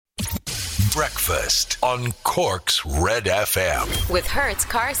Breakfast on Cork's Red FM. With Hertz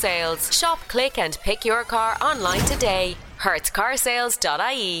Car Sales. Shop, click and pick your car online today.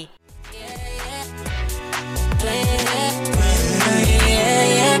 hertzcarsales.ie.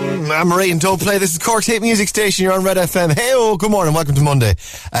 I'm Marie and Don't Play. This is Cork's hit music station. You're on Red FM. Hey, good morning. Welcome to Monday.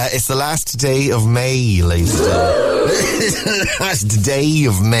 It's the last day of May, ladies and gentlemen. Last day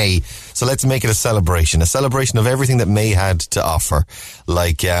of May. So let's make it a celebration of everything that May had to offer. Well,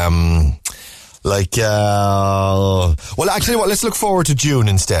 actually, let's look forward to June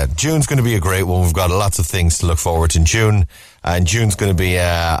instead. June's going to be a great one. We've got lots of things to look forward to in June. And June's going to be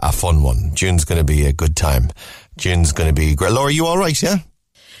a fun one. June's going to be a good time. June's going to be great. Laura, you all right, yeah?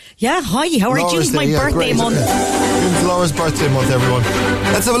 Yeah, hi, how are you? June's my birthday month. June's Laura's birthday month, everyone.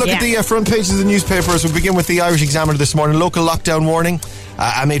 Let's have a look at the front pages of the newspapers. We'll begin with the Irish Examiner this morning. Local lockdown warning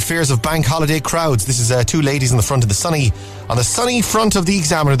amid fears of bank holiday crowds. This is two ladies on the sunny front of the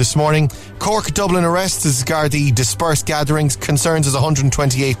Examiner this morning. Cork, Dublin arrests as Gardaí dispersed gatherings. Concerns as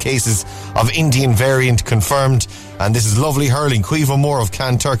 128 cases of Indian variant confirmed. And this is lovely hurling. Caoimhe Moore of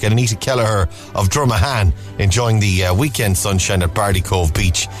Canturk and Anita Kelleher of Drumahan enjoying the weekend sunshine at Barley Cove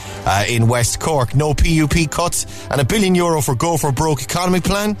Beach in West Cork. No PUP cuts and €1 billion for Go for Broke economy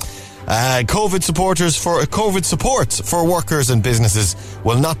plan. COVID supports for workers and businesses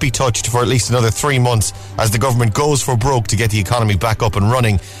will not be touched for at least another 3 months as the government goes for broke to get the economy back up and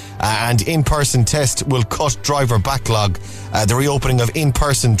running. And in-person test will cut driver backlog. The reopening of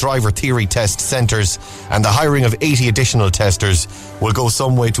in-person driver theory test centres and the hiring of 80 additional testers will go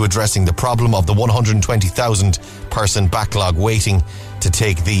some way to addressing the problem of the 120,000 person backlog waiting to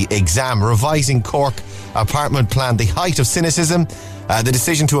take the exam. Revising Cork apartment plan, the height of cynicism. The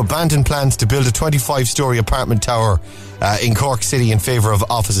decision to abandon plans to build a 25-storey apartment tower in Cork City in favour of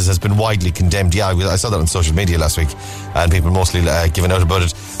offices has been widely condemned. Yeah, I saw that on social media last week and people mostly giving out about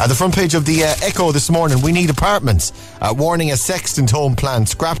it. At the front page of the Echo this morning, we need apartments. Warning a Sextant home plan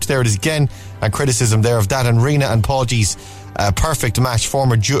scrapped. There it is again. And criticism there of that. And Rena and Paudie's perfect match.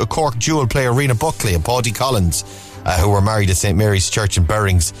 Former Cork Jewel player Rena Buckley and Paudie Collins, who were married at St Mary's Church in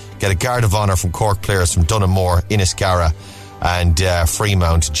Berrings, get a guard of honour from Cork players from Dunamore, Inniscarra and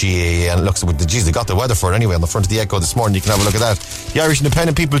Fremount GAA. And it looks like, they got the weather for it anyway on the front of the Echo this morning. You can have a look at that. The Irish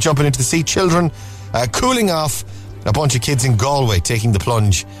Independent, people jumping into the sea. Children cooling off. A bunch of kids in Galway taking the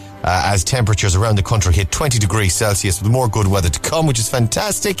plunge as temperatures around the country hit 20 degrees Celsius with more good weather to come, which is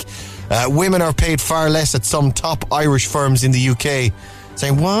fantastic. Women are paid far less at some top Irish firms in the UK.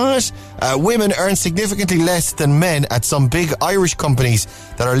 Saying what? Women earn significantly less than men at some big Irish companies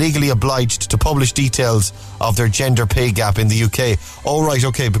that are legally obliged to publish details of their gender pay gap in the UK. Oh, right,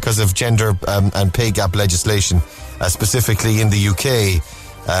 okay, because of gender and pay gap legislation, specifically in the UK.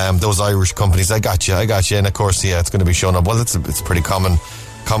 Those Irish companies, I got you. And of course, yeah, it's going to be shown up. Well, it's a pretty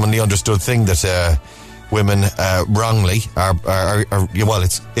commonly understood thing that women wrongly are well,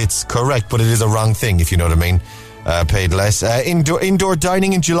 it's correct, but it is a wrong thing, if you know what I mean. Paid less. Indoor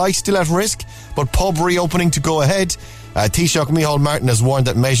dining in July still at risk, but pub reopening to go ahead. Taoiseach Micheál Martin has warned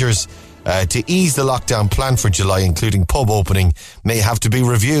that measures to ease the lockdown plan for July, including pub opening, may have to be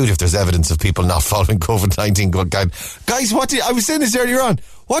reviewed if there's evidence of people not following COVID-19 guidelines. Guys, I was saying this earlier on.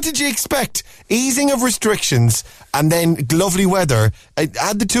 What did you expect? Easing of restrictions and then lovely weather.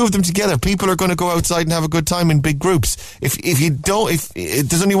 Add the two of them together. People are going to go outside and have a good time in big groups. If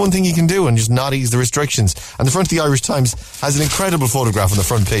there's only one thing you can do and just not ease the restrictions. And the front of the Irish Times has an incredible photograph on the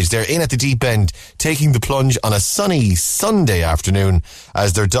front page. They're in at the deep end, taking the plunge on a sunny Sunday afternoon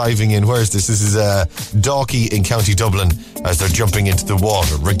as they're diving in. Where is this? This is Dalkey in County Dublin as they're jumping into the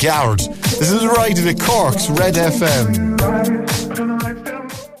water. Regard. This is right in the Cork's Red FM.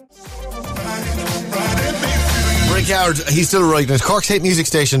 Ricard, he's still riding it. Cork's hit music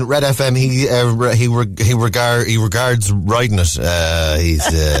station, Red FM. He regards riding it. I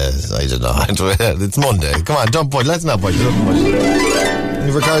don't know. It's Monday. Come on, don't point. Let's not point.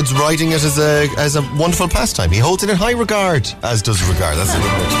 He regards riding it as a wonderful pastime. He holds it in high regard, as does Regard. That's a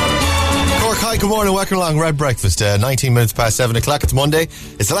little bit. Cork, hi, good morning. Welcome along. Red Breakfast. 19 minutes past 7 o'clock. It's Monday.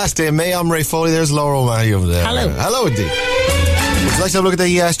 It's the last day of May. I'm Ray Foley. There's Laura O'Malley over there. Hello, indeed. Would you like to have a look at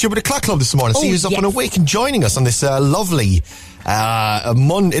the Stupid O'Clock Club this morning? See who's up and awake and joining us on this lovely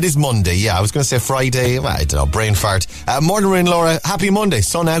it is Monday, yeah. I was going to say Friday. Well, I don't know, brain fart. Morning rain, Laura. Happy Monday.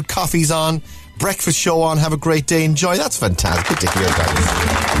 Sun out, coffee's on, breakfast show on. Have a great day. Enjoy. That's fantastic. Good to hear, guys.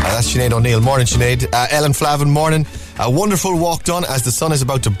 That's Sinead O'Neill. Morning, Sinead. Ellen Flavin, morning. A wonderful walk done as the sun is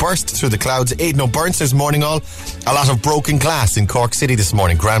about to burst through the clouds. Aidan O'Byrne says morning all. A lot of broken glass in Cork City this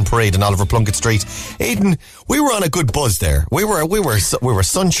morning. Grand Parade on Oliver Plunkett Street. Aidan, we were on a good buzz there. We were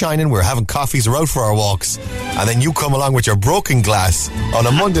sun shining. We were having coffees. We're out for our walks, and then you come along with your broken glass on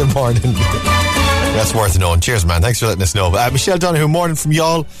a Monday morning. That's worth knowing. Cheers, man. Thanks for letting us know. Michelle Donoghue, morning from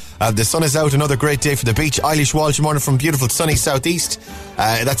y'all. The sun is out. Another great day for the beach. Eilish Walsh, morning from beautiful sunny southeast.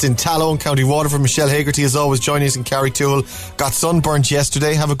 That's in Tallow, County Waterford. Michelle Hagerty is always joining us in Carrigtwohill. Got sunburnt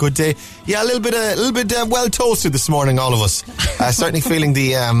yesterday. Have a good day. Yeah, a little bit well toasted this morning, all of us. Certainly feeling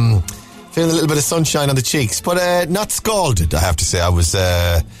a little bit of sunshine on the cheeks, but not scalded. I have to say, I was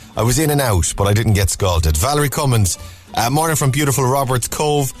in and out, but I didn't get scalded. Valerie Cummins, morning from beautiful Roberts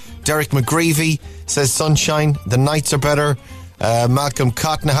Cove. Derek McGreevy says sunshine. The nights are better. Malcolm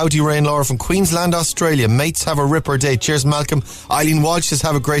Cotton, howdy rain, Laura from Queensland, Australia. Mates, have a ripper day. Cheers, Malcolm. Eileen Walsh says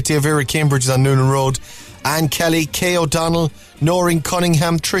have a great day. Vera Cambridge is on Noonan Road. Anne Kelly, Kay O'Donnell, Noreen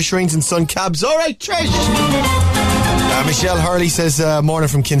Cunningham, Trish Rains and Sun Cabs. All right, Trish. Michelle Hurley says morning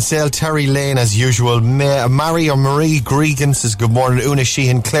from Kinsale. Terry Lane as usual. Marie Gregan says good morning. Una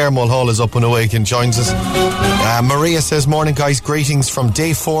Sheehan. Claire Mulhall is up and awake and joins us. Maria says morning guys, greetings from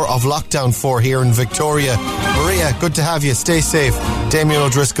day 4 of lockdown 4 here in Victoria. Maria, good to have you. Stay safe. Damien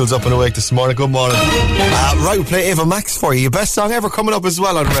O'Driscoll's up and awake this morning. Good morning. Right, we'll play Ava Max for you. Your best song ever coming up as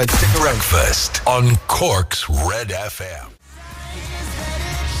well on Red. Stick around. Breakfast on Cork's Red FM.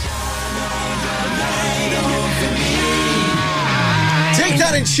 Take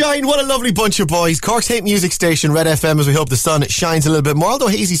that and shine. What a lovely bunch of boys. Cork's hate music station, Red FM, as we hope the sun shines a little bit more. Although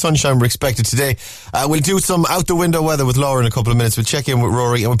hazy sunshine we're expected today. We'll do some out the window weather with Laura in a couple of minutes. We'll check in with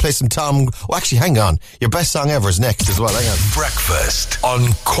Rory and we'll play some Tom. Oh, actually, hang on. Your best song ever is next as well. Hang on. Breakfast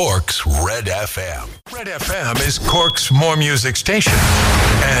on Cork's Red FM. Red FM is Cork's More Music station.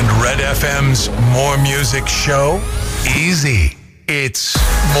 And Red FM's More Music show? Easy. It's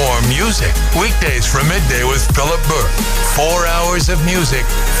More Music. Weekdays from midday with Philip Burke. 4 hours of music,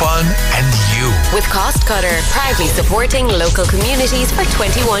 fun, and you. With Cost Cutter, proudly supporting local communities for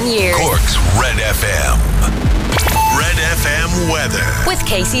 21 years. Cork's Red FM. Red FM weather. With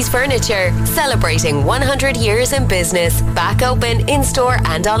Casey's Furniture, celebrating 100 years in business. Back open, in-store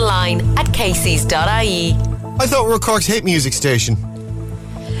and online at caseys.ie. I thought we were Cork's hate music station.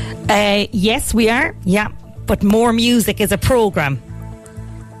 Yes, we are. Yeah. But More Music is a programme.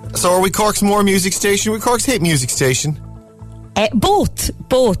 So are we Cork's More Music station? Are we Cork's hate music station? Both,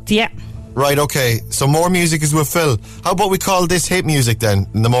 yeah. Right, okay. So More Music is with Phil. How about we call this hate music then,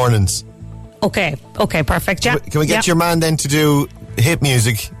 in the mornings? Okay, perfect, yeah. Can we get your man then to do hate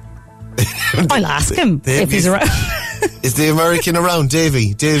music? I'll ask him if he's around. Is the American around, Dave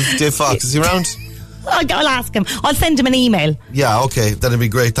Fox? Is he around? I'll ask him. I'll send him an email. Yeah, okay. That'd be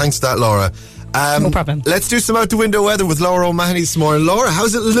great. Thanks for that, Laura. No problem. Let's do some out the window weather with Laura O'Mahony this morning. Laura,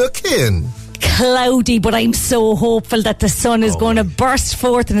 how's it looking? Cloudy, but I'm so hopeful that the sun is going to burst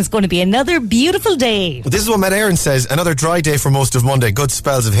forth and it's going to be another beautiful day. Well, this is what Matt Aaron says. Another dry day for most of Monday. Good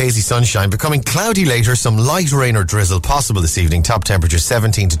spells of hazy sunshine. Becoming cloudy later. Some light rain or drizzle possible this evening. Top temperature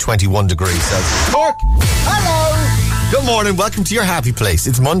 17 to 21 degrees Celsius. Cork! Hello! Good morning. Welcome to your happy place.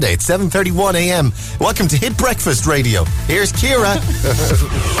 It's Monday. It's 7:31 a.m. Welcome to Hit Breakfast Radio. Here's Kira.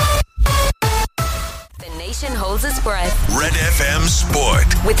 Nation holds its breath. Red FM Sport.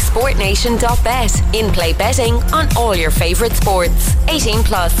 With SportNation.bet. In-play betting on all your favourite sports. 18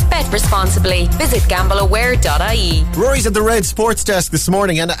 plus. Bet responsibly. Visit gambleaware.ie. Rory's at the Red Sports Desk this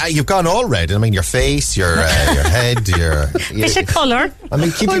morning, and you've gone all red. I mean, your face, your head, your... Bit of colour. I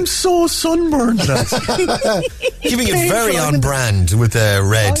mean, I'm so sunburned. Keeping it very on brand with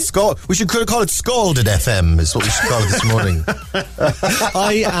red. We should call it Scalded FM, is what we should call it this morning.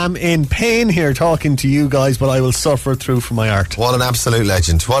 I am in pain here talking to you guys, but I will suffer through for my art. What an absolute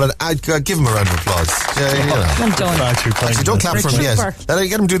legend. Give him a round of applause. Well done. Actually, don't clap for him yet.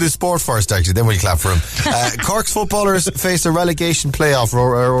 Get him to do the sport first, actually, then we'll clap for him. Cork's footballers face a relegation playoff.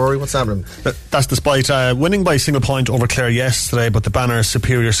 Rory, what's happening? That's despite winning by a single point over Clare yesterday, but the Banner's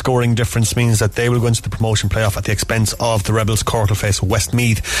superior scoring difference means that they will go into the promotion playoff at the expense of the Rebels. Cork will face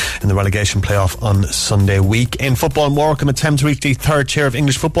Westmeath in the relegation playoff on Sunday week. In football, Morecambe attempt to reach the third chair of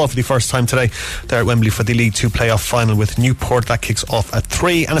English football for the first time today. They're at Wembley for the League 2 playoff final with Newport. That kicks off at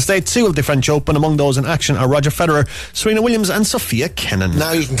 3. And it's day 2 of the French Open. Among those in action are Roger Federer, Serena Williams and Sophia Kenin.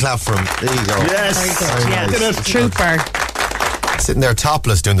 Now you can clap for him. There you go. Yes. Very good. Yes. Nice. Trooper. Sitting there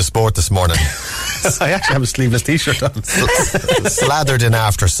topless doing the sport this morning. I actually have a sleeveless t-shirt on. Slathered in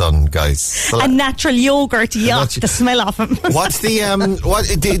after sun, guys. A natural yogurt, the smell of him. What's the what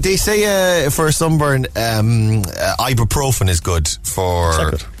they say for sunburn? Ibuprofen is good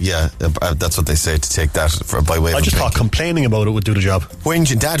for. Yeah, that's what they say, to take that by way of. I just thought complaining about it would do the job.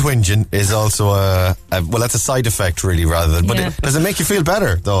 Dad whinging is also that's a side effect really, rather than. But does it make you feel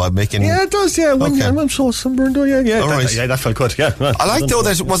better though? Yeah, it does. Yeah, I'm so sunburned. Yeah, that felt good. Yeah, I like though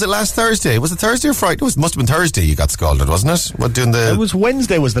that. Was it last Thursday? Was it Thursday or Friday? It must have been Thursday. You got scalded, wasn't it? It was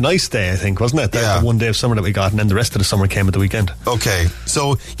Wednesday. Was the nice day, I think, wasn't it? The one day of summer that we got, and then the rest of the summer came at the weekend. Okay,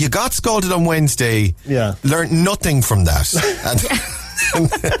 so you got scalded on Wednesday. Yeah, learned nothing from that.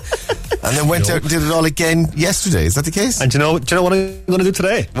 And then went out and did it all again yesterday. Is that the case? And do you know what I'm going to do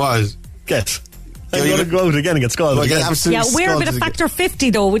today? What? Guess. I'm going to go out again and get scalded again. Wear a bit of factor 50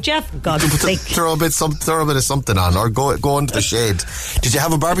 though, would you? God's sake. Throw a bit of something on, or go into the shade. Did you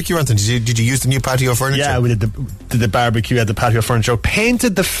have a barbecue or anything? Did you use the new patio furniture? Yeah, we did the barbecue at the patio furniture.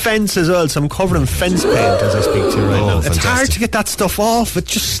 Painted the fence as well, so I'm covered in fence paint as I speak to you right now. It's hard to get that stuff off. It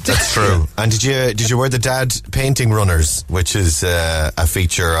just sticks. That's true. And did you wear the dad painting runners, which is a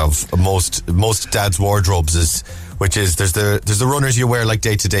feature of most dads' wardrobes? Which is there's the runners you wear like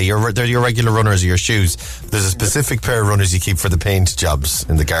day to day. They're your regular runners of your shoes. There's a specific pair of runners you keep for the paint jobs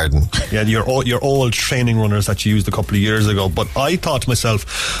in the garden. Yeah, your old training runners that you used a couple of years ago. But I thought to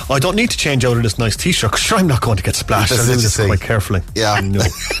myself, I don't need to change out of this nice t-shirt because I'm not going to get splashed. I'll do this quite carefully. Yeah, no,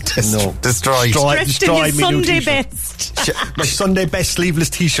 destroyed. Destroy me Sunday best. My Sunday best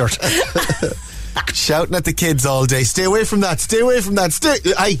sleeveless t-shirt. Shouting at the kids all day, stay away from that,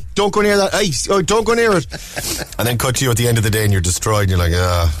 hey, don't go near that, hey, don't go near it. And then cut to you at the end of the day and you're destroyed and you're like,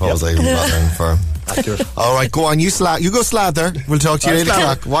 what was I even bothering for? Alright, go on, you go slather. We'll talk to you at 8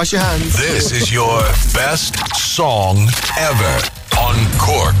 o'clock. Wash your hands. This is your best song ever on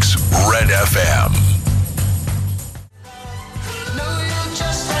Cork's Red FM.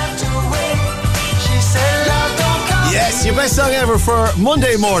 Yes, your best song ever for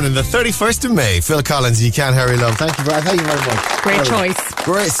Monday morning, the 31st of May. Phil Collins, You Can't Hurry Love. Thank you very much. Great choice.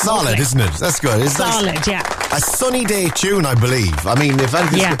 Great, solid, isn't it? That's good. It's solid, nice. Yeah. A sunny day tune, I believe. I mean, if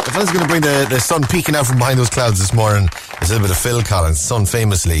anyone's going to bring the sun peeking out from behind those clouds this morning, it's a little bit of Phil Collins. Son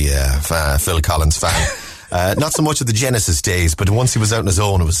famously Phil Collins fan. Not so much of the Genesis days, but once he was out on his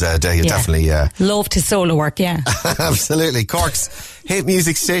own, it was definitely... Loved his solo work, yeah. Absolutely. Cork's hit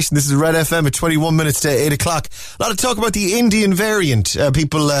music station. This is Red FM at 21 minutes to 8 o'clock. A lot of talk about the Indian variant.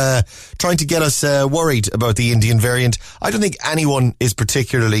 People trying to get us worried about the Indian variant. I don't think anyone is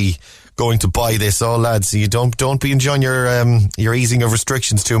particularly going to buy this. Oh, lads, you don't be enjoying your easing of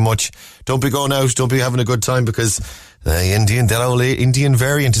restrictions too much. Don't be going out. Don't be having a good time because... that old Indian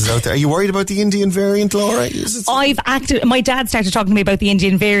variant is out there. Are you worried about the Indian variant, Laura? My dad started talking to me about the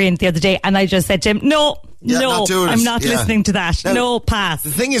Indian variant the other day, and I just said to him, no, I'm not listening to that. Now, no, pass. The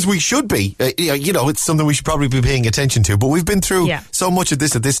thing is, we should be. It's something we should probably be paying attention to. But we've been through so much of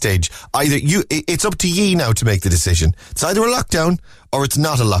this at this stage. It's up to ye now to make the decision. It's either a lockdown or it's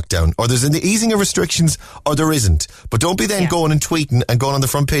not a lockdown, or there's an easing of restrictions or there isn't. But don't be then going and tweeting and going on the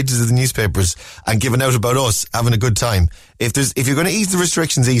front pages of the newspapers and giving out about us having a good time. If you're going to ease the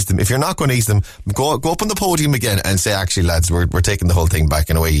restrictions, ease them. If you're not going to ease them, go up on the podium again and say, actually, lads, we're taking the whole thing back,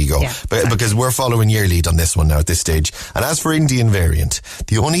 and away you go. Yeah. Because we're following your lead on this one now at this stage. And as for Indian variant,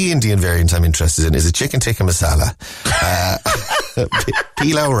 the only Indian variant I'm interested in is a chicken tikka masala,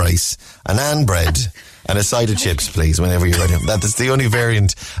 pilau rice, a naan bread, and a side of chips, please, whenever you're ready. That's the only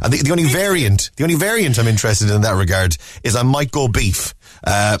variant. And the only variant I'm interested in that regard is I might go beef.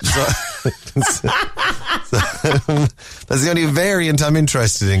 That's the only variant I'm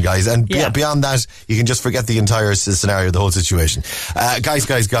interested in, guys. And beyond that, you can just forget the entire scenario, the whole situation. Guys,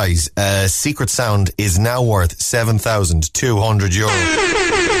 Secret Sound is now worth €7,200.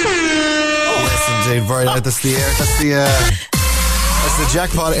 Yes, indeed. Very nice. That's the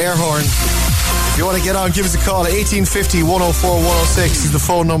jackpot air horn. If you want to get on, give us a call at 1850 104 106 is the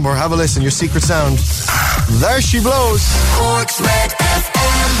phone number. Have a listen. Your Secret Sound. There she blows. Cork's Red FM.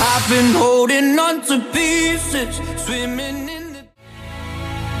 I've been holding on to pieces, swimming in the...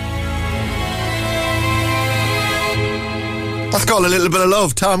 Let's call a little bit of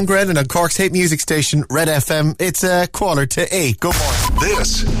love. Tom Grennan on Cork's hit music station, Red FM. It's 7:45. Good morning.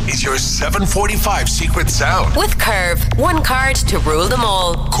 This is your 7:45 Secret Sound. With Curve, one card to rule them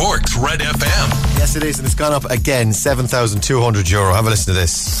all. Cork's Red FM. Yes, it is, and it's gone up again, €7,200. Have a listen to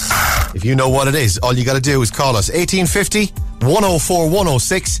this. If you know what it is, all you got to do is call us. 1850 104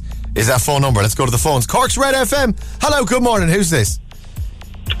 106 is that phone number. Let's go to the phones. Cork's Red FM. Hello, good morning. Who's this?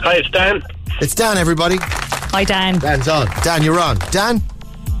 Hi, it's Dan. It's Dan, everybody. Hi, Dan. Dan's on. Dan, you're on. Dan?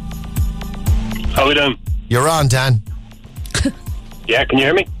 How we doing? You're on, Dan. Yeah, can you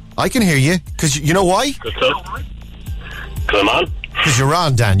hear me? I can hear you, because you know why? Good stuff. Come on. Because you're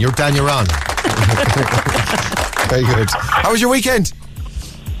on, Dan. You're on. Very good. How was your weekend?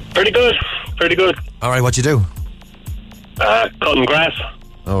 Pretty good. All right, what'd you do? Cutting grass.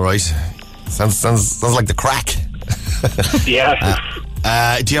 All right. Sounds like the crack.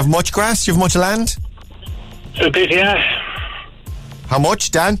 Yeah. Do you have much grass? Do you have much land? A bit, yeah. How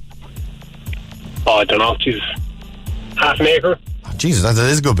much, Dan? Oh, I don't know. Jesus. Half an acre. Oh, Jesus, that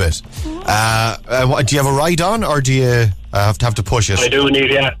is a good bit. Do you have a ride on, or do you have to push it? I do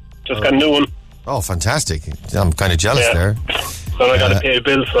indeed, yeah. Just got a new one. Oh, fantastic. I'm kind of jealous there. So I got to pay a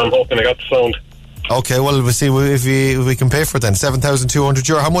bill, so I'm hoping I got the sound. Okay, well, we'll see if we can pay for it then.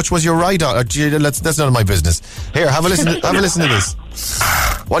 €7,200. How much was your ride on? That's none of my business. Here, have a listen to this.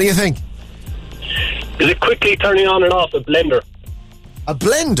 What do you think? Is it quickly turning on and off a blender? A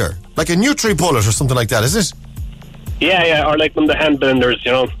blender? Like a Nutri-Bullet or something like that, is it? Yeah, or like one of the hand blenders,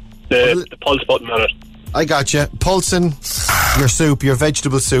 you know, the pulse button on it. I got you. Pulsing your soup, your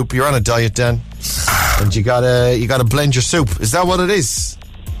vegetable soup. You're on a diet, Dan, and you gotta blend your soup. Is that what it is?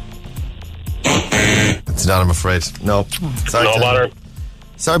 It's not, I'm afraid. No. Sorry, no bother.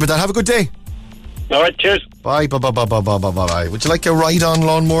 Sorry about that. Have a good day. All right, cheers. Bye. Would you like a ride-on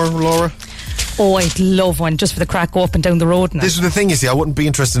lawnmower, Laura? Oh, I'd love one just for the crack, go up and down the road. This is the thing, you see, I wouldn't be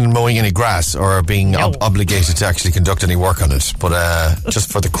interested in mowing any grass or being obligated to actually conduct any work on it. But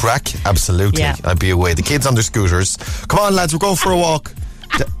just for the crack, absolutely. Yeah. I'd be away. The kids on their scooters. Come on, lads, we're going for a walk.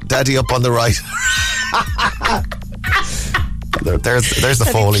 Daddy up on the right. There's the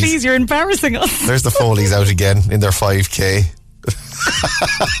Foleys. Please, you're embarrassing us. There's the Foleys out again in their 5K.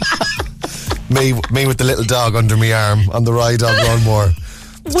 me with the little dog under my arm on the ride-on lawnmower.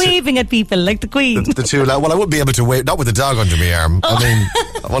 Waving at people like the Queen. The two lads. Well, I wouldn't be able to wave, not with the dog under my arm. I mean,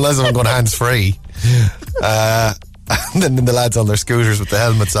 unless I'm going hands-free. And then the lads on their scooters with the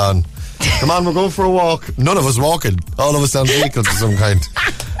helmets on. Come on, we're going for a walk. None of us walking. All of us on vehicles of some kind.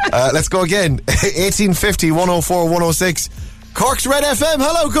 Let's go again. 1850 104 106. Cork's Red FM.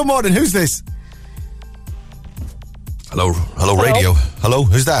 Hello, good morning. Who's this? Hello, radio. Hello,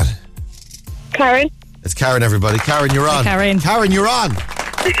 who's that? Karen. It's Karen, everybody. Karen, you're on. Hey, Karen, you're on.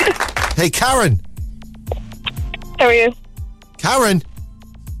 Hey, Karen. How are you? Karen.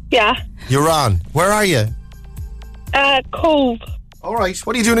 Yeah. You're on. Where are you? Cove. All right.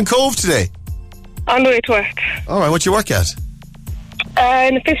 What are you doing in Cove today? On the way to work. All right. What do you work at?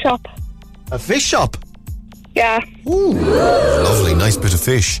 In a fish shop. A fish shop? Yeah. Ooh, lovely. Nice bit of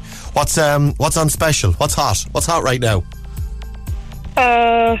fish. What's on special? What's hot? What's hot right now?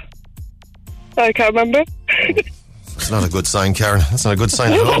 I can't remember. It's not a good sign, Karen. That's not a good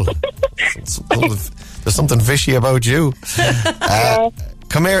sign at all. There's something fishy about you.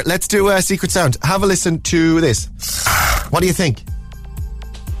 Come here, let's do a secret sound. Have a listen to this. What do you think?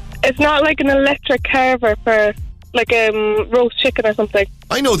 It's not like an electric carver for like roast chicken or something.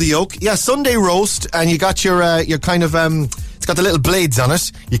 I know the yolk. Yeah, Sunday roast, and you got your kind of it's got the little blades on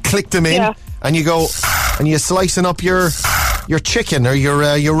it. You click them in, and you go and you're slicing up your chicken or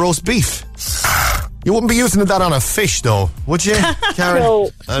your roast beef. You wouldn't be using that on a fish, though, would you, Karen?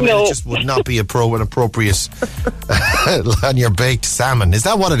 No. It just would not be appropriate on your baked salmon. Is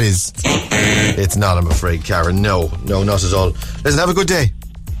that what it is? It's not, I'm afraid, Karen. No, not at all. Listen, have a good day.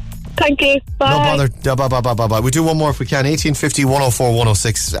 Thank you. Bye. No bother. Bye. We do one more if we can. 1850 104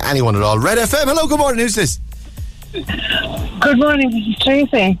 106. Anyone at all. Red FM. Hello, good morning. Who's this? Good morning. This is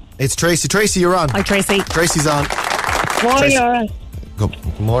Tracy. It's Tracy. Tracy, you're on. Hi, Tracy. Tracy's on. Morning, Laura.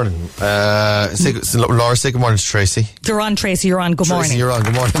 Good morning. Laura, say good morning to Tracy. You're on, Tracy. You're on. Good morning. Tracy, you're on.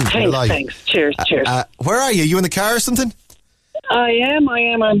 Good morning. Thanks. Cheers. Where are you? You in the car or something? I am.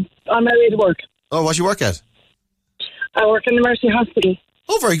 I'm on my way to work. Oh, what do you work at? I work in the Mercy Hospital.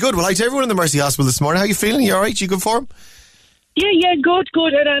 Oh, very good. Well, hi to everyone in the Mercy Hospital this morning. How are you feeling? You all right? You good form? Yeah, good.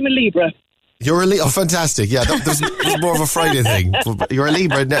 And I'm a Libra. You're a Libra. Oh, fantastic. Yeah, this is more of a Friday thing. You're a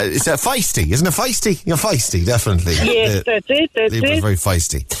Libra. It's feisty, isn't it? Feisty? You're feisty, definitely. Yes, that's it. Libra's very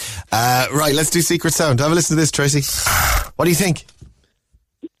feisty. Right, let's do Secret Sound. Have a listen to this, Tracy. What do you think?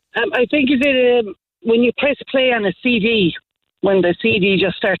 I think is it when you press play on a CD, when the CD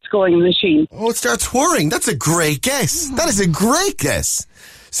just starts going in the machine. Oh, it starts whirring. That's a great guess. That is a great guess.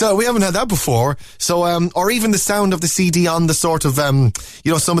 So we haven't had that before. So, or even the sound of the CD on the sort of, some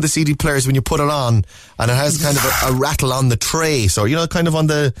of the CD players when you put it on and it has kind of a rattle on the tray. So, kind of on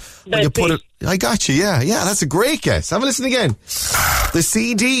the, when you put it. I got you. Yeah. That's a great guess. Have a listen again. The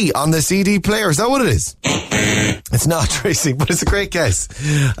CD on the CD player. Is that what it is? It's not, Tracy, but it's a great guess.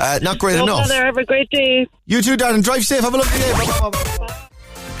 Not great enough. Bother. Have a great day. You too, darling. Drive safe. Have a lovely day. Bye.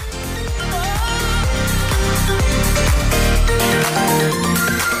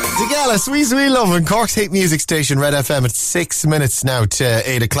 Digala, sweet love on Cork's hit music station, Red FM. It's 6 minutes now to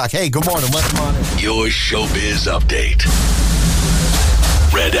 8 o'clock. Hey, good morning, welcome on in. Your showbiz update.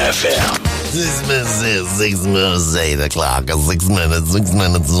 Red FM. 6 minutes, 8 o'clock, 6 minutes. Do you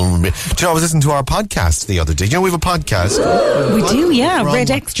know, I was listening to our podcast the other day. Do you know we have a podcast? We do, yeah.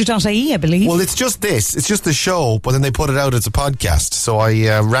 redextra.ie, I believe. Well, it's just this. It's just the show, but then they put it out as a podcast. So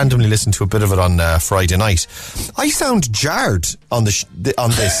I randomly listened to a bit of it on Friday night. I sound jarred on this. Do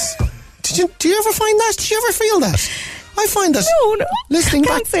you ever find that? Did you ever feel that? I find that. No, listening I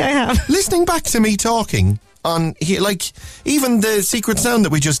can't say I have. Listening back to me talking on here, like even the secret sound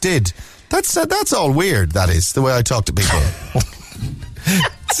that we just did. That's all weird. That is the way I talk to people.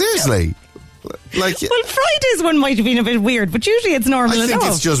 Seriously. Like, well, Friday's one might have been a bit weird, but usually it's normal enough. I think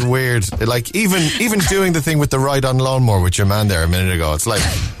it's just weird. Like even doing the thing with the ride-on lawnmower with your man there a minute ago, it's like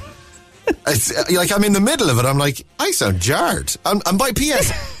I'm in the middle of it. I'm like, I sound jarred. And by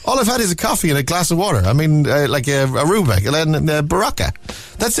P.S., all I've had is a coffee and a glass of water. I mean, like a Rubik and a Baraka.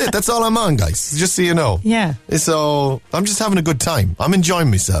 That's it. That's all I'm on, guys. Just so you know. Yeah. So I'm just having a good time. I'm enjoying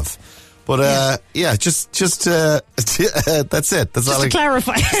myself. But just that's it. That's all. To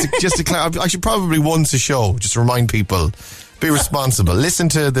clarify. Just to clarify, I should probably once a show just remind people, be responsible. Listen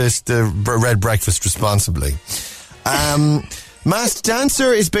to the Red Breakfast responsibly. Masked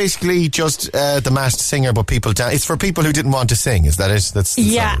dancer is basically just the masked singer, but people dance. It's for people who didn't want to sing. Is that it? That's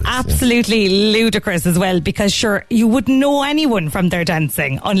absolutely ludicrous as well. Because sure, you wouldn't know anyone from their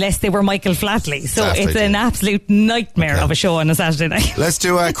dancing unless they were Michael Flatley. So it's an absolute nightmare of a show on a Saturday night. Let's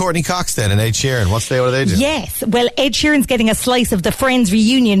do Courtney Cox then and Ed Sheeran. What are they doing? Yes, well, Ed Sheeran's getting a slice of the Friends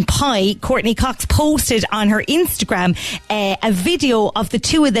reunion pie. Courtney Cox posted on her Instagram a video of the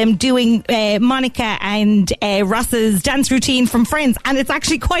two of them doing Monica and Ross's dance routine from Friends, and it's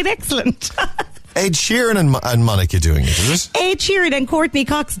actually quite excellent. Ed Sheeran and Monica doing it, is it? Ed Sheeran and Courtney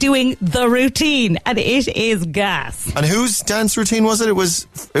Cox doing the routine, and it is gas. And whose dance routine was it? It was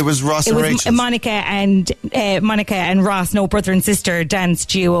Ross and Rachel. Monica and Ross, no brother and sister dance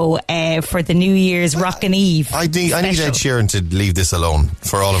duo for the New Year's Rockin' Eve. I need Ed Sheeran to leave this alone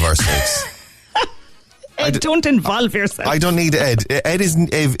for all of our sakes. Don't involve yourself. I don't need Ed. Ed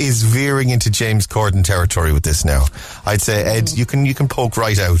is veering into James Corden territory with this now. I'd say, Ed, you can poke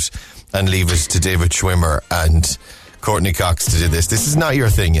right out and leave it to David Schwimmer and Courtney Cox to do this. This is not your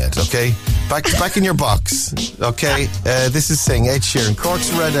thing yet, okay? Back in your box, okay? This is Sing, Ed Sheeran,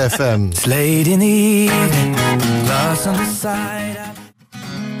 Cork's Red FM. It's late in the evening, lost on the side.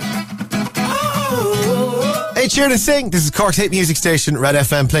 Ed Sheeran and Sing. This is Cork's hit music station, Red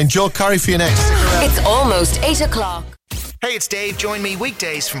FM, playing Joe Curry for you next. It's almost 8 o'clock. Hey, it's Dave. Join me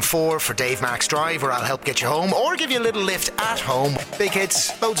weekdays from 4 for Dave Max Drive, where I'll help get you home or give you a little lift at home. Big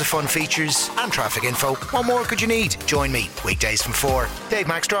hits, loads of fun features and traffic info. What more could you need? Join me weekdays from 4. Dave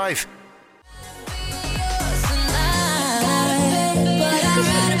Max Drive.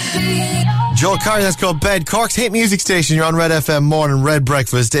 Joe Curry, that's called Bed. Cork's hit music station. You're on Red FM morning, Red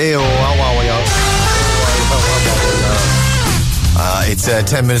Breakfast. It's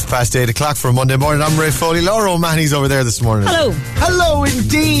 10 minutes past 8 o'clock for Monday morning. I'm Ray Foley. Laura O'Mahony's over there this morning. Hello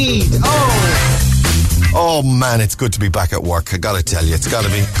indeed. Oh man, it's good to be back at work. I gotta tell you, it's gotta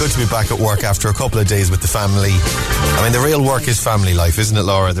be good to be back at work after a couple of days with the family. I mean, the real work is family life, isn't it,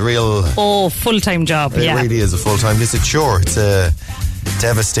 Laura? The real full-time job. It really is a full-time. It's a chore. It's a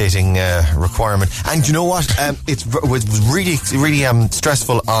devastating requirement. And you know what? It was really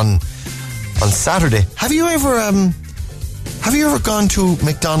stressful on Saturday. Have you ever gone to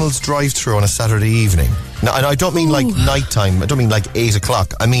McDonald's drive-thru on a Saturday evening? No, and I don't mean like nighttime. I don't mean like 8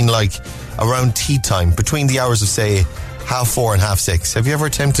 o'clock. I mean like around tea time, between the hours of, say, 4:30 and 6:30. Have you ever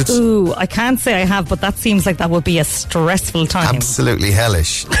attempted? Ooh, I can't say I have, but that seems like that would be a stressful time. Absolutely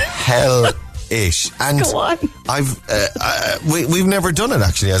hellish. Hell-ish. And go on. we've never done it,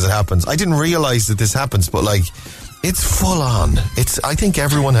 actually, as it happens. I didn't realise that this happens, but like, it's full on. I think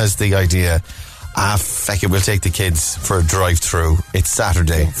everyone has the idea, feck it, we'll take the kids for a drive-thru. It's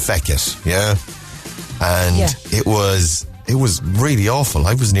Saturday, feck it, yeah? And it was really awful.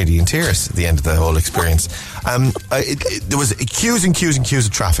 I was nearly in tears at the end of the whole experience. There was queues and queues and queues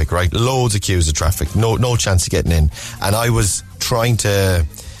of traffic, right? Loads of queues of traffic. No chance of getting in. And I was trying to...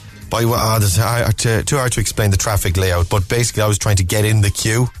 too hard to explain the traffic layout, but basically I was trying to get in the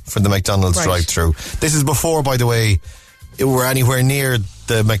queue for the McDonald's drive-thru. This is before, by the way, we're anywhere near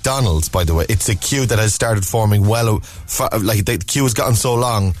the McDonald's, by the way. It's a queue that has started forming the queue has gotten so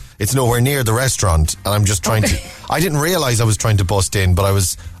long, it's nowhere near the restaurant, and I'm just trying to... I didn't realise I was trying to bust in, but I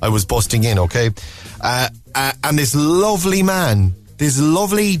was busting in, okay? And this lovely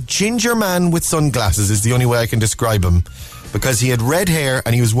ginger man with sunglasses is the only way I can describe him. because he had red hair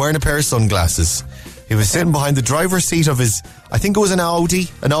and he was wearing a pair of sunglasses. He was sitting behind the driver's seat of his, I think it was an Audi.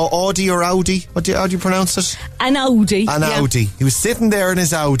 An Audi or Audi? How do you pronounce it? An Audi. An Audi. He was sitting there in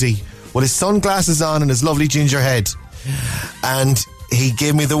his Audi with his sunglasses on and his lovely ginger head. And he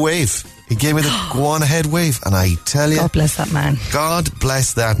gave me the wave. He gave me the go on ahead wave. And I tell you, God bless that man. God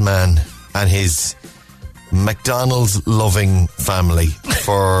bless that man and his McDonald's loving family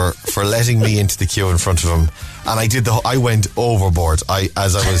for letting me into the queue in front of him. And I went overboard.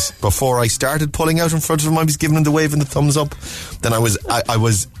 Before I started pulling out in front of him, I was giving him the wave and the thumbs up. Then I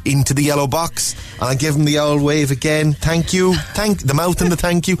was into the yellow box and I gave him the old wave again. Thank you. The mouth and the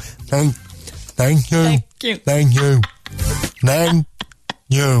thank you. Thank you. Thank you. Thank you. Thank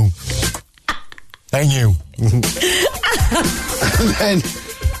you. Thank you.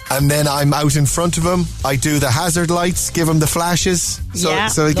 And then I'm out in front of him. I do the hazard lights, give him the flashes. So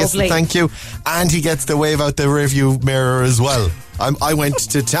he gets the thank you. And he gets the wave out the rearview mirror as well. I went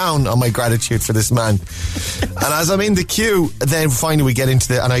to town on my gratitude for this man. And as I'm in the queue, then finally we get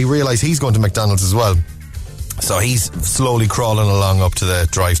into and I realise he's going to McDonald's as well. So he's slowly crawling along up to the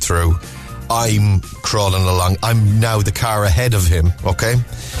drive-thru. I'm crawling along. I'm now the car ahead of him, okay?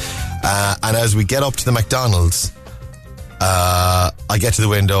 And as we get up to the McDonald's, I get to the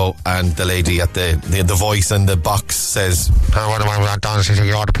window and the lady at the voice in the box says, "What am I McDonald's to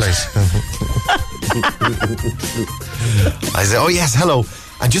your order, please?" I say, "Oh yes, hello."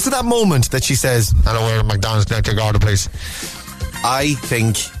 And just at that moment that she says, "Hello, where McDonald's to your order, please," I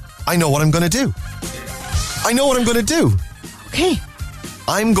think I know what I'm going to do. Okay.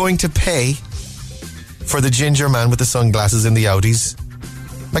 I'm going to pay for the ginger man with the sunglasses in the Audi's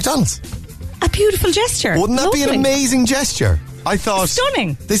McDonald's. A beautiful gesture. Wouldn't that be an amazing gesture? I thought,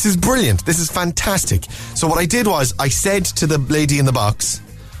 stunning. This is brilliant. This is fantastic. So what I did was I said to the lady in the box,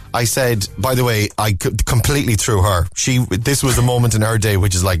 I said, by the way, I completely threw her. This was a moment in her day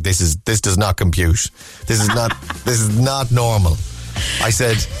which is like, this does not compute. This is not normal. I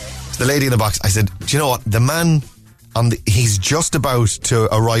said to the lady in the box, I said, do you know what? The man he's just about to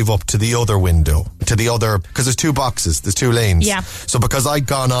arrive up to the other window, because there's two boxes, there's two lanes. Yeah. So because I'd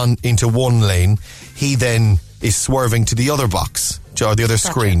gone on into one lane, he then is swerving to the other box, or the other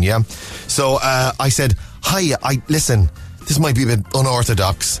screen, yeah? So I said, hi, listen, this might be a bit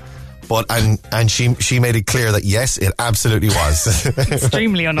unorthodox, but, and she made it clear that yes, it absolutely was.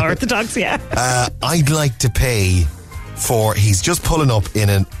 Extremely unorthodox, yeah. I'd like to pay for, he's just pulling up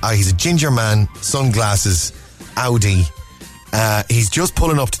in he's a ginger man, sunglasses, Audi. He's just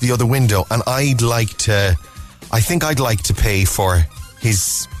pulling up to the other window, and I think I'd like to pay for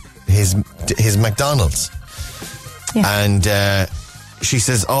his McDonald's. Yeah. And she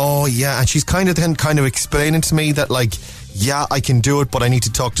says, oh yeah, and she's kind of explaining to me that, like, yeah, I can do it, but I need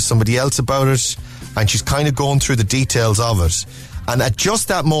to talk to somebody else about it. And she's kind of going through the details of it. And at just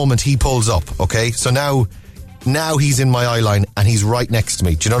that moment, he pulls up. Okay, so now he's in my eye line, and he's right next to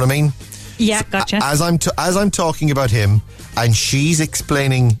me. Do you know what I mean? Yeah, gotcha. As I'm talking about him and she's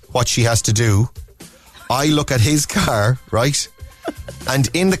explaining what she has to do, I look at his car, right? And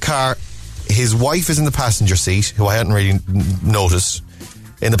in the car, his wife is in the passenger seat, who I hadn't really noticed,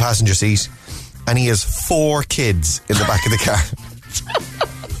 in the passenger seat, and he has 4 kids in the back of the car.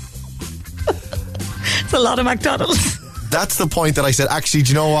 It's a lot of McDonald's. That's the point that I said, actually, do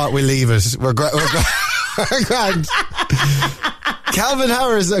you know what? We'll leave it. We're grand. Calvin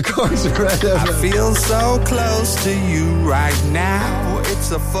Harris, of course. I feel so close to you right now.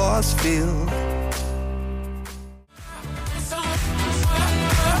 It's a force field.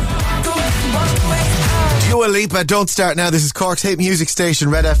 Dua Lipa, Don't Start Now. This is Cork's hit music station,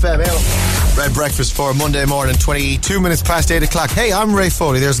 Red FM. Red Breakfast for Monday morning, 22 minutes past 8 o'clock. Hey, I'm Ray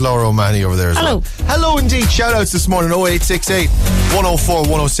Foley. There's Laura O'Mahony over there as well. Hello indeed. Shout outs this morning, 0868 104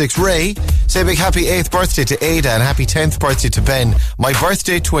 106. Ray, say a big happy 8th birthday to Ada and happy 10th birthday to Ben. My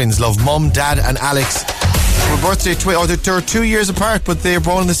birthday twins love Mum, Dad and Alex. We're birthday twins. They're 2 years apart, but they're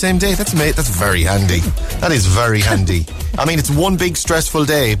born on the same day. That's very handy. That is very handy. I mean, it's one big stressful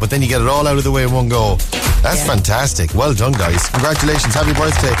day, but then you get it all out of the way in one go. That's fantastic. Well done, guys. Congratulations. Happy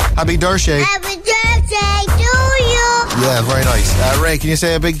birthday. Happy Dershey. Happy birthday to you. Yeah, very nice. Ray, can you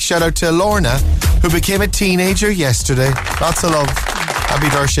say a big shout out to Lorna, who became a teenager yesterday? Lots of love. Happy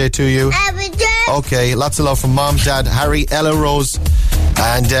Dershey to you. Happy birthday. Okay, lots of love from Mom, Dad, Harry, Ella, Rose.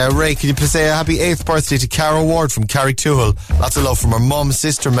 And Ray, can you say a happy 8th birthday to Cara Ward from Carrigtwohill? Lots of love from her mum,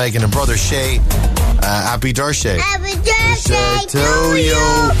 sister Megan and brother Shay. Happy Dershey. Happy birthday to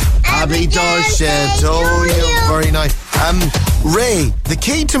you. Happy Dershey to you. Very nice. Ray, the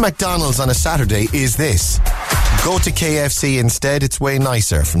key to McDonald's on a Saturday is this. Go to KFC instead, it's way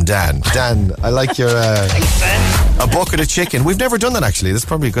nicer, from Dan. Dan, I like your a bucket of chicken. We've never done that, actually. That's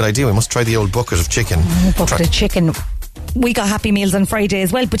probably a good idea. We must try the old bucket of chicken. Bucket of chicken. We got Happy Meals on Friday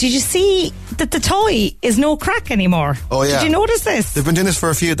as well, but did you see that the toy is no crack anymore? Oh, yeah. Did you notice this? They've been doing this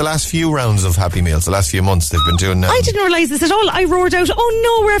for the last few rounds of Happy Meals, the last few months they've been doing. I didn't realise this at all. I roared out,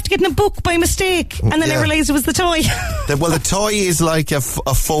 oh no, we're after getting a book by mistake. And then I realised it was the toy. The toy is like a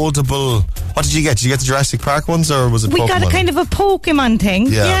foldable... What did you get? Did you get the Jurassic Park ones, or was it Pokemon? We got a kind of a Pokemon thing.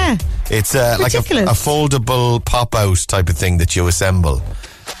 Yeah. It's like a foldable pop-out type of thing that you assemble.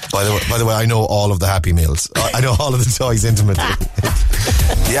 By the way, I know all of the Happy Meals. I know all of the toys intimately.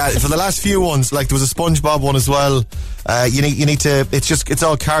 Yeah, for the last few ones, like there was a SpongeBob one as well. You need to. It's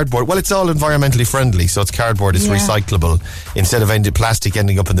all cardboard. Well, it's all environmentally friendly, so it's cardboard. It's recyclable instead of plastic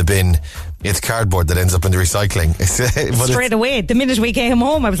ending up in the bin. It's cardboard that ends up in the recycling. Straight away, the minute we came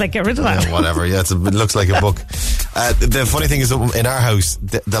home, I was like, get rid of that. Yeah, whatever. Yeah, it looks like a book. The funny thing is, in our house,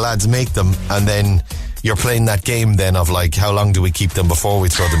 the lads make them, and then you're playing that game then of like, how long do we keep them before we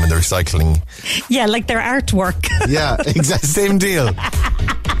throw them in the recycling? Yeah, like their artwork. Yeah, exact same deal.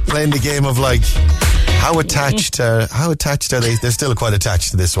 Playing the game of like, how attached are they? They're still quite attached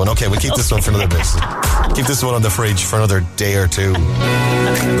to this one. Okay, we'll keep this one for another bit. Keep this one on the fridge for another day or two.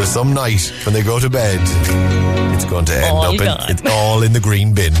 There's some night when they go to bed, it's going to end it's all in the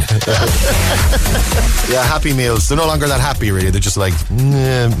green bin. Yeah, Happy Meals. They're no longer that happy, really. They're just like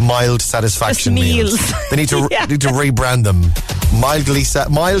mild satisfaction meals. They need to rebrand them.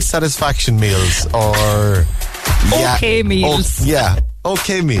 Mild satisfaction meals, or okay meals.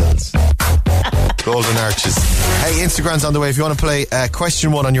 Okay meals. Golden Arches. Hey, Instagram's on the way. If you want to play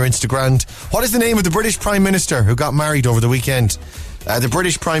question 1 on your Instagram, what is the name of the British Prime Minister who got married over the weekend? The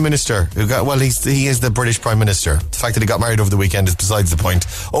British Prime Minister who got, well, he is the British Prime Minister. The fact that he got married over the weekend is besides the point.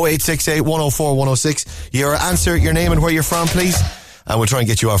 0868 104 106. Your answer, your name and where you're from, please. And we'll try and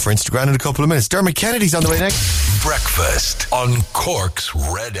get you off for Instagram in a couple of minutes. Dermot Kennedy's on the way next. Breakfast on Cork's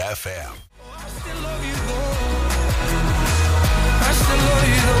Red FM.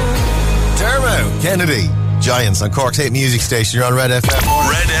 Dermot Kennedy. Giants on Cork's 8 music station. You're on Red FM.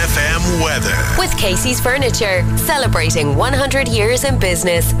 Red FM weather. With Casey's Furniture, celebrating 100 years in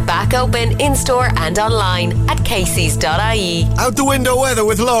business. Back open, in-store and online at caseys.ie. Out the window weather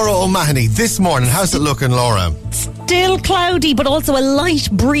with Laura O'Mahony this morning. How's it looking, Laura? Still cloudy, but also a light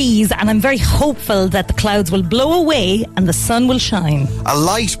breeze, and I'm very hopeful that the clouds will blow away and the sun will shine. A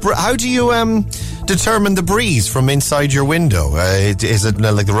light breeze? How do you determine the breeze from inside your window? Is it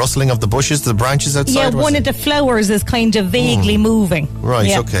like the rustling of the bushes, the branches outside? Yeah, one of the flowers is kind of vaguely moving.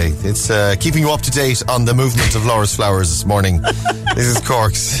 Right, okay. It's keeping you up to date on the movement of Laura's flowers this morning. This is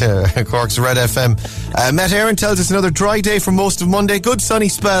Cork's Red FM. Matt Aaron tells us another dry day for most of Monday. Good sunny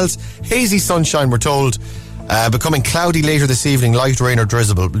spells, hazy sunshine, we're told. Becoming cloudy later this evening, light rain or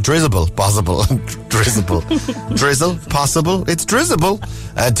drizzle possible. Drizzle possible. It's drizzable.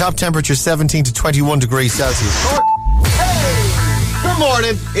 Top temperature 17 to 21 degrees Celsius. Hey! Good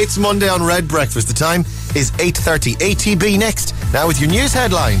morning. It's Monday on Red Breakfast. The time is 8:30. ATB next. Now with your news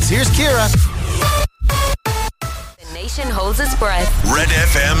headlines. Here's Ciara. Nation holds its breath. Red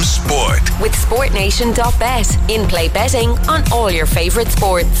FM Sport. With SportNation.bet. In-play betting on all your favourite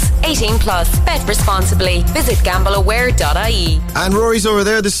sports. 18 plus. Bet responsibly. Visit gambleaware.ie. And Rory's over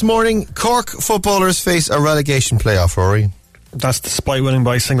there this morning. Cork footballers face a relegation playoff, Rory. That's despite winning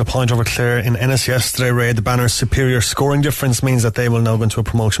by a single point over Clare in Ennis yesterday. Ray, the Banners' superior scoring difference means that they will now go into a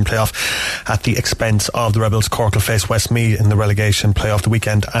promotion playoff at the expense of the Rebels. Cork will face Westmeath in the relegation playoff the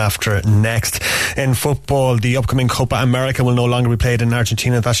weekend after next. In football, the upcoming Copa America will no longer be played in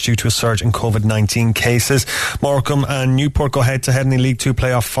Argentina. That's due to a surge in COVID-19 cases. Morecambe and Newport go head-to-head in the League 2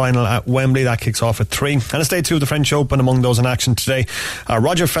 playoff final at Wembley. That kicks off at 3. And it's day 2 of the French Open. Among those in action today are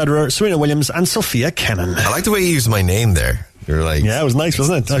Roger Federer, Serena Williams and Sophia Kenin. I like the way you used my name there. You're like, yeah, it was nice,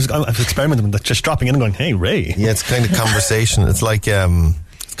 wasn't it? I was experimenting with just dropping in and going, hey, Ray. Yeah, it's kind of conversation. It's like,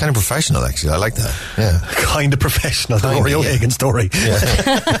 it's kind of professional, actually. I like that. Yeah. Kind of professional. The Rory O'Hagan story. Yeah.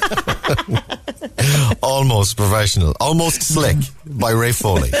 Almost professional. Almost Slick by Ray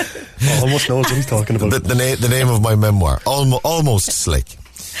Foley. Almost knows what he's talking about. The name of my memoir. Almost Slick.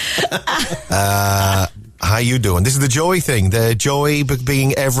 How you doing? This is the Joey thing. The Joey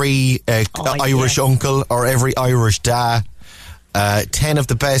being every Irish uncle or every Irish dad. 10 of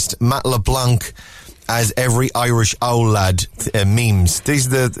the best Matt LeBlanc as every Irish owl lad memes. There's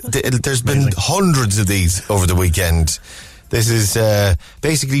been hundreds of these over the weekend. This is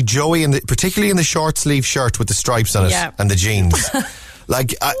basically Joey, particularly in the short sleeve shirt with the stripes on it and the jeans.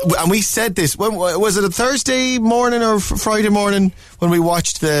 Like, and we said this, when was it a Thursday morning or Friday morning when we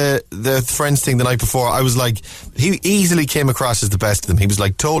watched the Friends thing the night before? I was like, he easily came across as the best of them. He was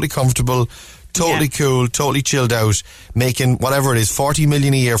like totally comfortable, totally cool, totally chilled out, making whatever it is, 40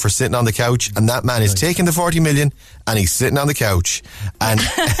 million a year for sitting on the couch, and that man is taking the 40 million and he's sitting on the couch and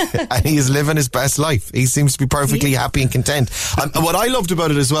and he is living his best life. He seems to be perfectly happy and content. And what I loved about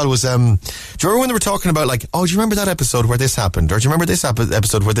it as well was, do you remember when they were talking about like, oh, do you remember that episode where this happened? Or do you remember this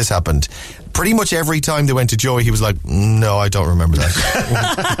episode where this happened? Pretty much every time they went to Joey, he was like, no, I don't remember that.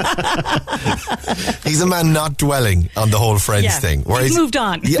 He's a man not dwelling on the whole Friends thing. He's moved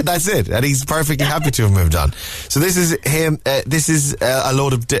on. Yeah, that's it. And he's perfectly happy to have moved on. So this is him. This is a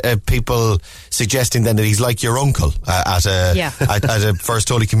load of people suggesting then that he's like your uncle at a First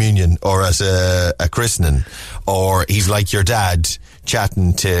Holy Communion or at a christening, or he's like your dad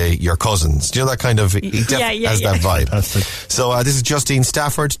chatting to your cousins. Do you know that kind of... He has that vibe. So this is Justine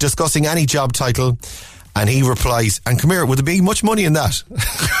Stafford discussing any job title, and he replies, and come here, would there be much money in that?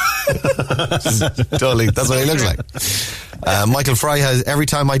 Totally, that's what he looks like. Michael Fry has, every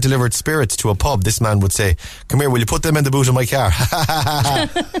time I delivered spirits to a pub, this man would say, come here, will you put them in the boot of my car?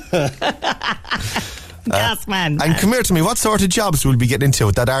 Yes, man. And come here to me, what sort of jobs will we be getting into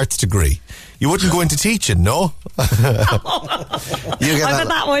with that arts degree? You wouldn't go into teaching, no? I got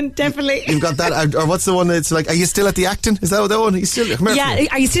that one, definitely. You've got that, or what's the one that's like, are you still at the acting? Is that the one? Are you still, come here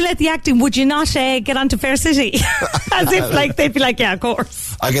are you still at the acting? Would you not get onto Fair City? As if like they'd be like, yeah, of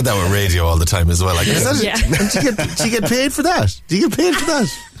course. I get that with radio all the time as well. Like, do you get paid for that? Do you get paid for that?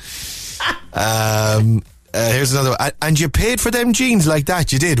 Here's another one. And you paid for them jeans like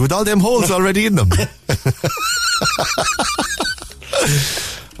that, you did, with all them holes already in them.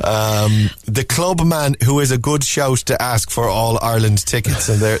 The club man who is a good shout to ask for all Ireland tickets,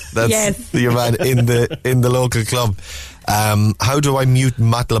 and that's your man in the local club. How do I mute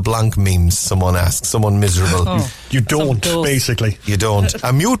Matt LeBlanc memes? Someone asks. Someone miserable. You don't, basically. You don't.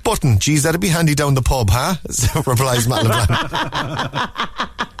 A mute button. Geez, that'd be handy down the pub, huh? Replies Matt LeBlanc.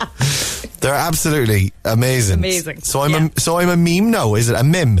 They're absolutely amazing. So I'm a meme now. Is it a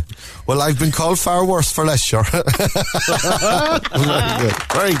meme? Well, I've been called far worse for less, sure. Very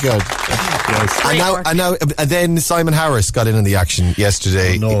good. Yes. And then Simon Harris got in the action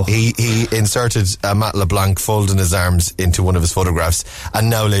yesterday. Oh, no. He inserted Matt LeBlanc folding his arms into one of his photographs, and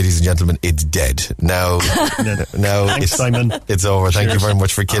now, ladies and gentlemen, it's dead. Now Thanks, Simon. It's over. Thank you very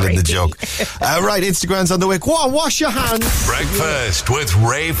much for killing the joke. Right, Instagram's on the way. Go on, wash your hands. Breakfast with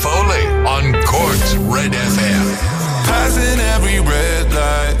Ray Foley on Cork's Red FM. Passing every red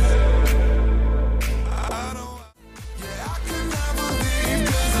light.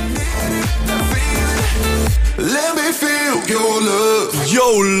 Let me feel your love.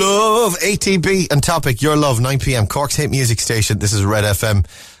 Your love. ATB and Topic, Your Love, 9 p.m. Cork's hit music station. This is Red FM.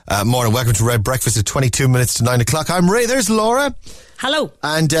 Morning. Welcome to Red Breakfast at 22 minutes to 9 o'clock. I'm Ray. There's Laura. Hello.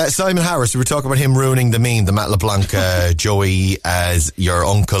 And Simon Harris, we were talking about him ruining the meme, the Matt LeBlanc Joey as your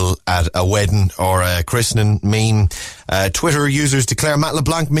uncle at a wedding or a christening meme. Twitter users declare Matt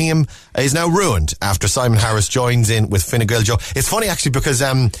LeBlanc meme is now ruined after Simon Harris joins in with Fine Gael Joe. It's funny actually because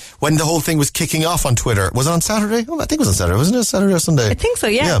when the whole thing was kicking off on Twitter, was it on Saturday? Oh, I think it was on Saturday, wasn't it? Saturday or Sunday? I think so,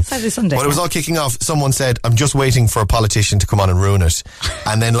 yeah. Saturday, Sunday. When it was all kicking off, someone said, I'm just waiting for a politician to come on and ruin it.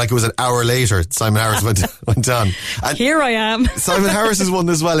 And then like it was an hour later, Simon Harris went on. And here I am. Simon Harris's one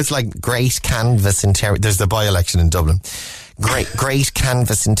as well. It's like great canvas in there's the by-election in Dublin. Great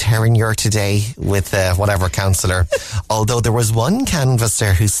canvas in Terranure today with whatever councillor. Although there was one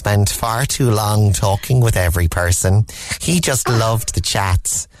canvasser who spent far too long talking with every person. He just loved the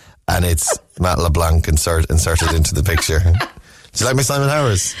chats. And it's Matt LeBlanc inserted into the picture. Do you like my Simon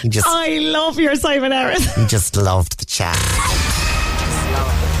Harris? I love your Simon Harris. He just loved the chat.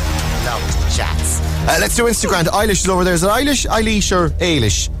 Loved the chats. Let's do Instagram. Eilish is over there. Is it Eilish? Eilish or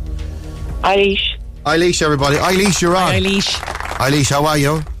Ailish? Eilish. Eilish, everybody. Eilish, you're on. Hi, Eilish. Eilish, how are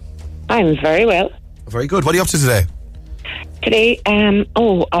you? I'm very well. Very good. What are you up to today? Today,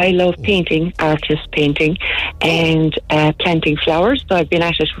 I love painting, artist painting, and planting flowers. So I've been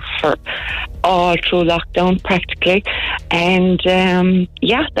at it for all through lockdown, practically. And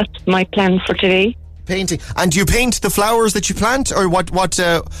that's my plan for today. Painting. And do you paint the flowers that you plant, or what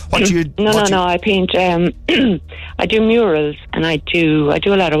do you? No. I paint. I do murals, and I do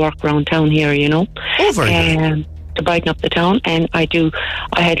a lot of work around town here. You know, very good. To brighten up the town, and I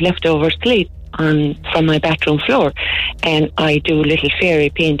had leftover slate from my bathroom floor, and I do little fairy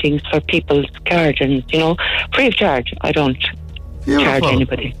paintings for people's gardens. You know, free of charge. I don't charge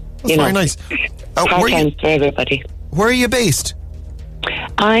anybody. That's very nice. Part-time for everybody. Where are you based?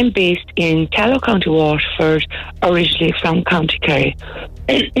 I'm based in Tallow, County Waterford, originally from County Kerry.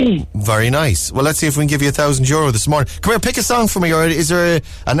 Very nice. Well, let's see if we can give you €1,000 this morning. Come here, pick a song for me. Or is there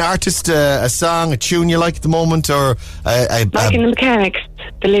an artist, a song, a tune you like at the moment, or Mike and the Mechanics,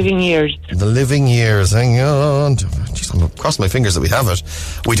 The Living Years. The Living Years. Hang on. Jeez, I'm crossing my fingers that we have it.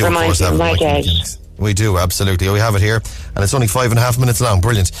 We do, of course, have it. My dad. We do, absolutely. We have it here, and it's only 5.5 minutes long.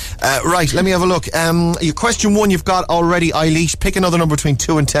 Brilliant. Right, let me have a look. Your question 1 you've got already, Eilish. Pick another number between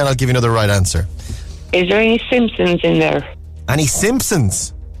 2 and 10. I'll give you another right answer. Is there any Simpsons in there? Any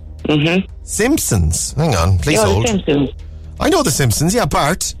Simpsons? Mm-hmm. Simpsons? Hang on, please hold. The Simpsons. I know the Simpsons, yeah.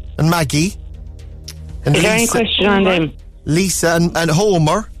 Bart and Maggie. And is there any question on them? Lisa and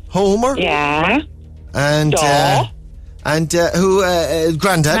Homer. Homer? Yeah. And who?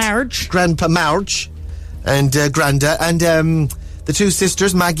 Grandad. Marge. Grandpa Marge. And Grandad. And the 2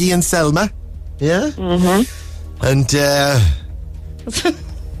 sisters, Maggie and Selma. Yeah? Mm-hmm. And the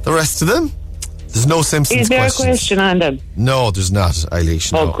rest of them? There's no Simpsons questions. Is there questions. a question on them? No, there's not,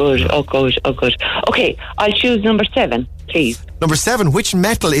 Eilish. No, oh, good. No. Oh, good. Oh, good. Okay, I'll choose number 7, please. Number 7, which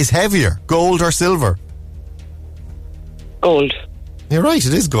metal is heavier, gold or silver? Gold. You're right,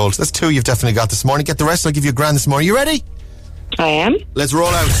 it is gold. That's 2 you've definitely got this morning. Get the rest, I'll give you $1,000 this morning. You ready? I am. Let's roll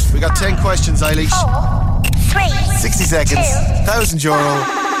out. We got 10 questions, Eilish. 4, 3, 60 seconds. 2,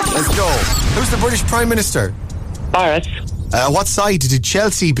 €1,000. Let's go. Who's the British Prime Minister? Boris. What side did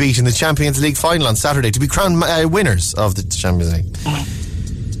Chelsea beat in the Champions League final on Saturday to be crowned winners of the Champions League?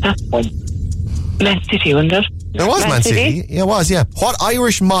 Man City, wasn't it? It was Man City. Yeah, it was, yeah. What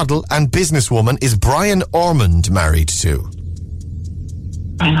Irish model and businesswoman is Brian Ormond married to?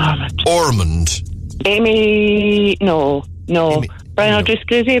 Brian Ormond. Ormond. Amy... No. Brian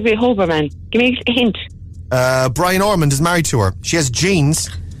O'Driscoll is Amy Hoberman. Give me a hint. Brian Ormond is married to her. She has jeans,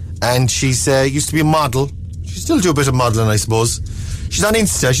 and she's used to be a model. She still do a bit of modelling, I suppose. She's on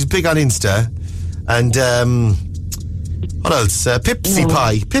Insta. She's big on Insta. And, what else? Pipsy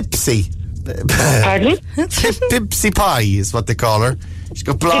Pie. Pipsy. Pardon? Pipsy Pie is what they call her. She's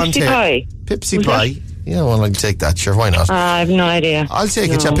got blonde Pipsy hair. Pie? Pipsy Pie. Yeah, well, I'll take that. Sure, why not? I have no idea. I'll take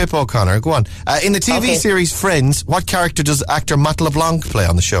it, yeah. Pip O'Connor. Go on. In the TV series Friends, what character does actor Matt LeBlanc play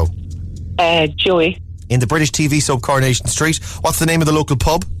on the show? Joey. In the British TV soap Coronation Street, what's the name of the local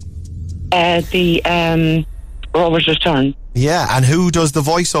pub? The Robert's Return. Yeah, and who does the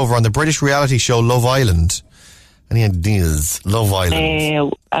voiceover on the British reality show Love Island? Any ideas? Love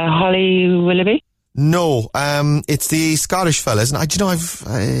Island. Holly Willoughby? No, it's the Scottish fella, isn't it? I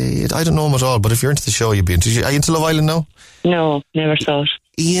don't know him at all, but if you're into the show, you'd be into it. Are you into Love Island now? No, never saw it.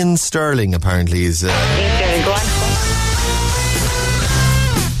 Ian Sterling, apparently, is... Ian Sterling, go on.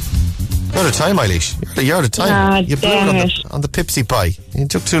 You're out of time, Eilish. You're out of time. You blew it on the Pipsy Pie. You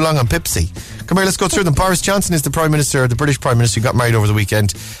took too long on Pipsy. Come here, let's go through them. Boris Johnson is the Prime Minister, the British Prime Minister, who got married over the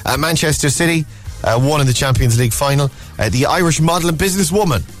weekend. Manchester City won in the Champions League final. The Irish model and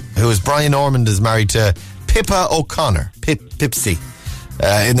businesswoman, who is Brian Ormond, is married to Pippa O'Connor. Pipsy.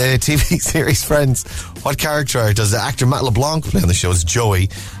 In the TV series Friends, what character does the actor Matt LeBlanc play on the show? It's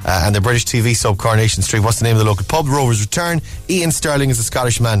Joey. And the British TV soap Coronation Street, what's the name of the local pub? Rover's Return. Ian Sterling is the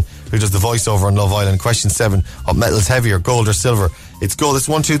Scottish man who does the voiceover on Love Island. Question 7, what metal is heavier, gold or silver? It's gold. It's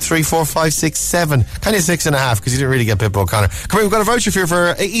 1, 2, 3, 4, 5, 6, 7. Kind of 6.5 because you didn't really get Pip O'Connor. Come here, we've got a voucher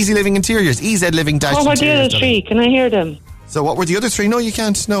for Easy Living Interiors. EZ Living Dash Interiors. What were the other 3? Can I hear them? So what were the other 3? No, you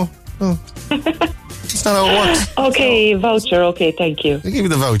can't. No. It's not how it works. Okay, voucher. Okay, thank you. I'll give you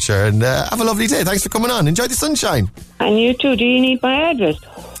the voucher and have a lovely day. Thanks for coming on. Enjoy the sunshine. And you too. Do you need my address?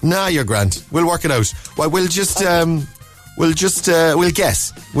 Nah, you're grand. We'll work it out. Well, we'll guess. We'll just say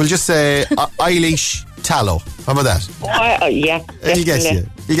Eilish Tallow. How about that? Yeah.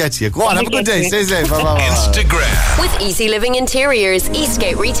 He'll get you. Go on, have a good day. Stay safe. Bye. Instagram. With Easy Living Interiors,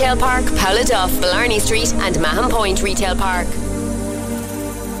 Eastgate Retail Park, Paula Duff, Blarney Street and Mahon Point Retail Park.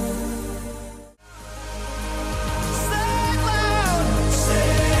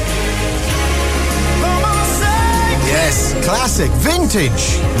 Yes, classic,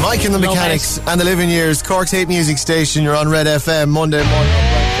 vintage. Mike and the Mechanics and the Living Years, Cork's 8 music station. You're on Red FM Monday morning.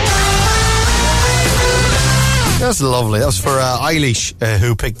 That's lovely. That was for Eilish,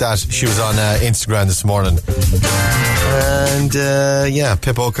 who picked that. She was on Instagram this morning. And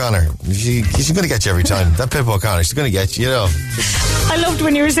Pip O'Connor. She's going to get you every time. That Pip O'Connor, she's going to get you, you know. I loved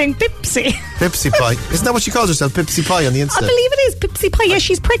when you were saying Pipsy. Pipsy Pie. Isn't that what she calls herself? Pipsy Pie on the Insta. I believe it is Pipsy Pie. Yeah,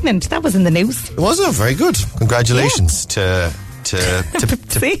 she's pregnant. That was in the news. It was, very good. Congratulations to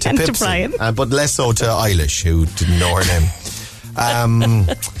Pipsy and to Brian. But less so to Eilish, who didn't know her name.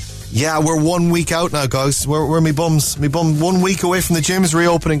 Yeah, we're 1 week out now, guys. Where are my bums? My bum 1 week away from the gyms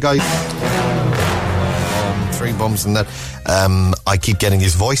reopening, guys. tree bumps and that. I keep getting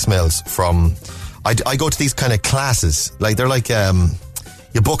these voicemails from. I go to these kind of classes, like they're like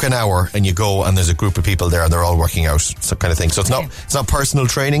you book an hour and you go and there's a group of people there and they're all working out, some kind of thing. So it's not personal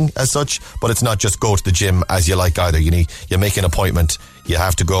training as such, but it's not just go to the gym as you like either. You make an appointment, you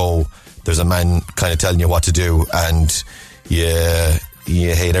have to go. There's a man kind of telling you what to do, and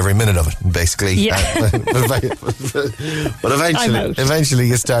you hate every minute of it, basically. Yeah. But eventually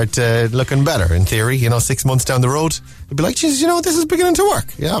you start looking better, in theory. 6 months down the road, you'll be like, Jesus, this is beginning to work.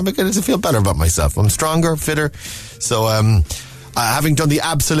 Yeah, I'm beginning to feel better about myself. I'm stronger, fitter. So, having done the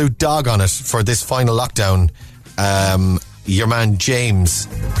absolute dog on it for this final lockdown, your man James,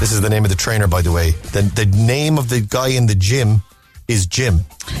 this is the name of the trainer, by the way. The name of the guy in the gym is Jim.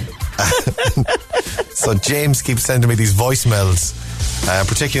 So James keeps sending me these voicemails,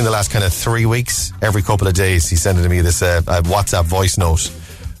 particularly in the last kind of 3 weeks. Every couple of days he's sending me this WhatsApp voice note.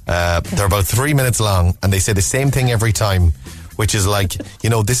 They're about 3 minutes long, and they say the same thing every time, which is like,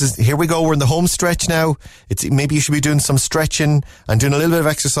 here we go, we're in the home stretch now. Maybe you should be doing some stretching and doing a little bit of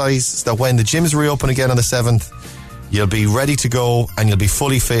exercise so that when the gyms reopen again on the 7th, you'll be ready to go and you'll be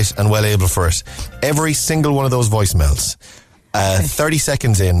fully fit and well able for it. Every single one of those voicemails. 30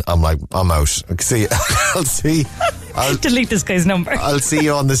 seconds in, I'm like, I'm out. I'll delete this guy's number. I'll see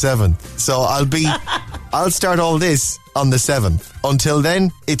you on the 7th. So I'll start all this on the 7th. Until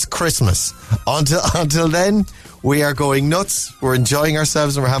then, it's Christmas. Until then, we are going nuts. We're enjoying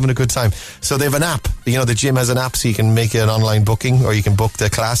ourselves and we're having a good time. So they have an app. The gym has an app, so you can make an online booking or you can book the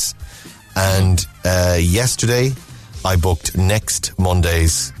class. And yesterday, I booked next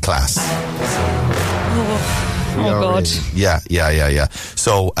Monday's class. Oh God. Yeah.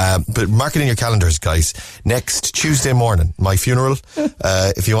 So, but mark it in your calendars, guys. Next Tuesday morning, my funeral.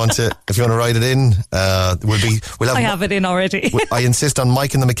 If you want to write it in, we'll have. I have it in already. I insist on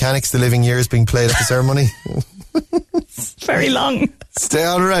Mike and the Mechanics, The Living Years, being played at the ceremony. It's very long. Stay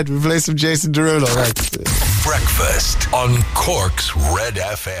on Red. We'll play some Jason Derulo. Right. Breakfast on Cork's Red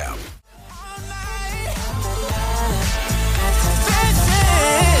FM.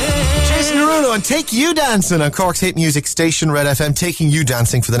 Jason Derulo and Take You Dancing on Cork's hit music station Red FM, taking you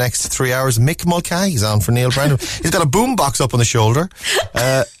dancing for the next 3 hours. Mick Mulcahy's on for Neil Brandon. He's got a boom box up on the shoulder,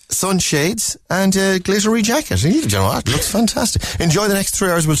 sunshades and a glittery jacket. You know what? It looks fantastic. Enjoy the next 3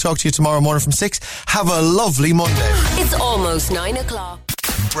 hours. We'll talk to you tomorrow morning from 6. Have a lovely Monday. It's almost 9 o'clock.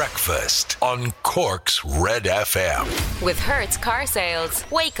 Breakfast on Cork's Red FM. With Hertz Car Sales.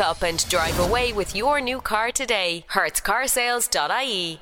 Wake up and drive away with your new car today. hertzcarsales.ie